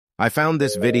I found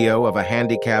this video of a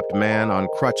handicapped man on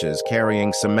crutches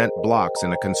carrying cement blocks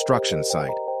in a construction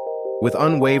site. With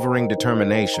unwavering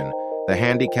determination, the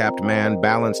handicapped man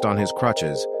balanced on his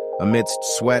crutches. Amidst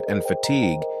sweat and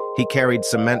fatigue, he carried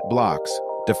cement blocks,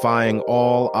 defying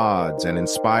all odds and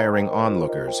inspiring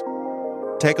onlookers.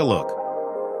 Take a look.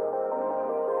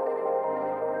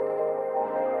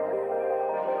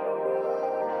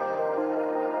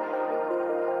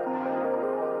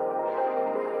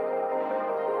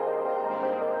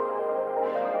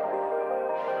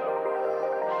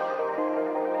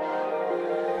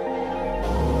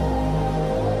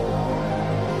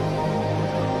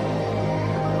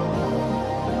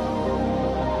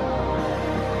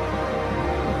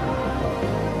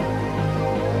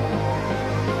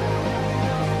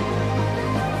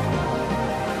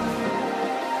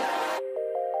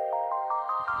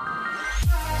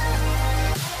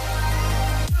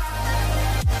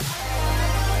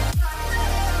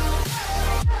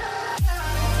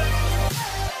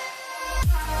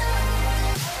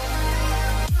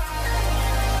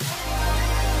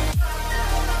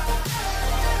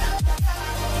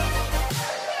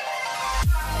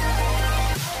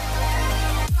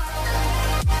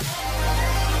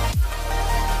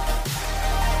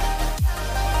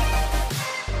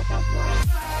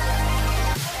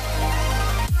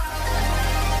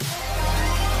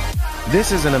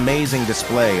 This is an amazing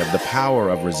display of the power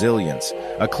of resilience,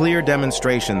 a clear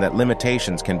demonstration that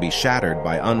limitations can be shattered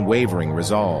by unwavering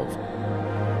resolve.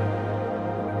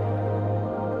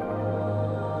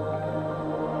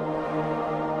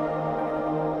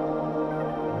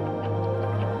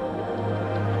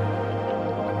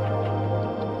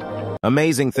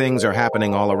 Amazing things are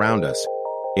happening all around us.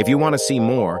 If you want to see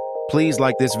more, please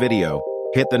like this video,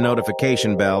 hit the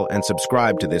notification bell, and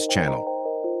subscribe to this channel.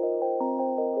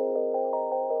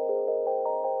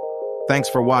 Thanks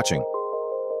for watching.